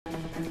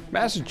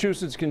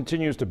Massachusetts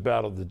continues to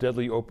battle the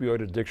deadly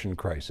opioid addiction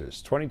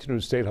crisis. 22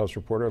 News State House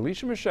reporter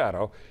Alicia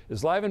Machado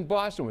is live in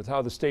Boston with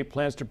how the state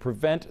plans to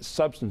prevent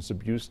substance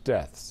abuse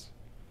deaths.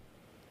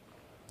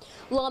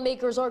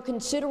 Lawmakers are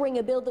considering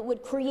a bill that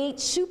would create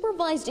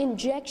supervised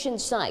injection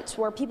sites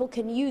where people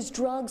can use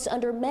drugs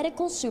under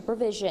medical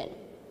supervision.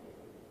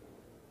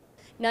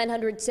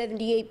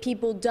 978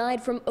 people died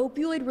from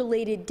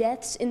opioid-related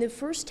deaths in the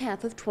first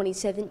half of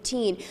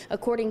 2017,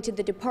 according to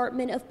the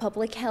Department of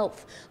Public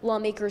Health.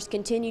 Lawmakers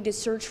continue to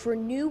search for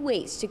new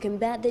ways to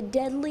combat the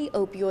deadly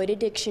opioid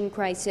addiction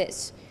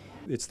crisis.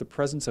 It's the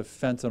presence of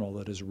fentanyl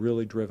that has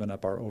really driven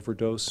up our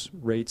overdose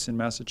rates in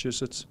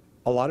Massachusetts.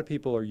 A lot of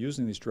people are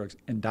using these drugs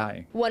and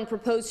dying. One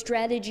proposed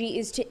strategy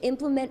is to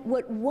implement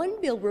what one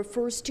bill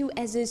refers to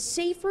as a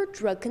safer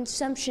drug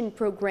consumption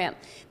program.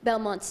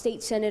 Belmont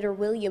State Senator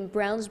William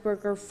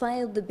Brownsberger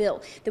filed the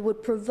bill that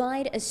would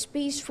provide a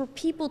space for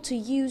people to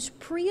use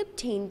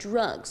pre-obtained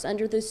drugs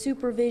under the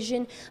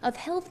supervision of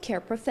healthcare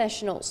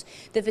professionals.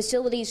 The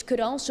facilities could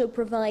also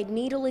provide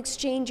needle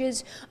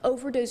exchanges,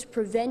 overdose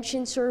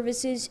prevention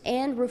services,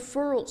 and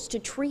referrals to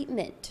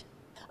treatment.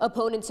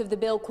 Opponents of the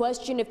bill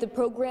question if the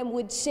program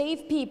would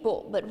save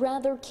people, but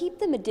rather keep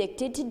them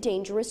addicted to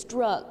dangerous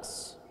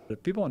drugs.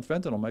 People on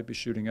fentanyl might be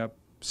shooting up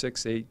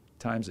 6-8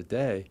 times a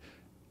day.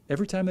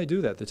 Every time they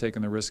do that, they're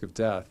taking the risk of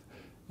death.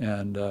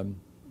 And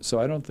so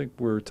I don't think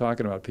we're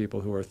talking about people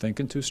who are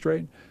thinking too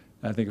straight.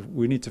 I think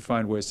we need to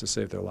find ways to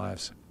save their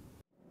lives.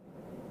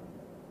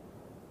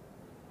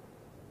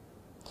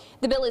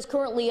 The bill is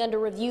currently under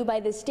review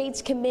by the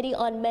state's Committee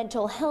on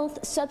Mental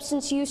Health,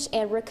 Substance Use,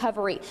 and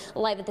Recovery.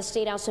 Live at the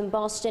State House in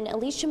Boston,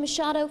 Alicia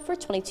Machado for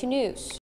 22 News.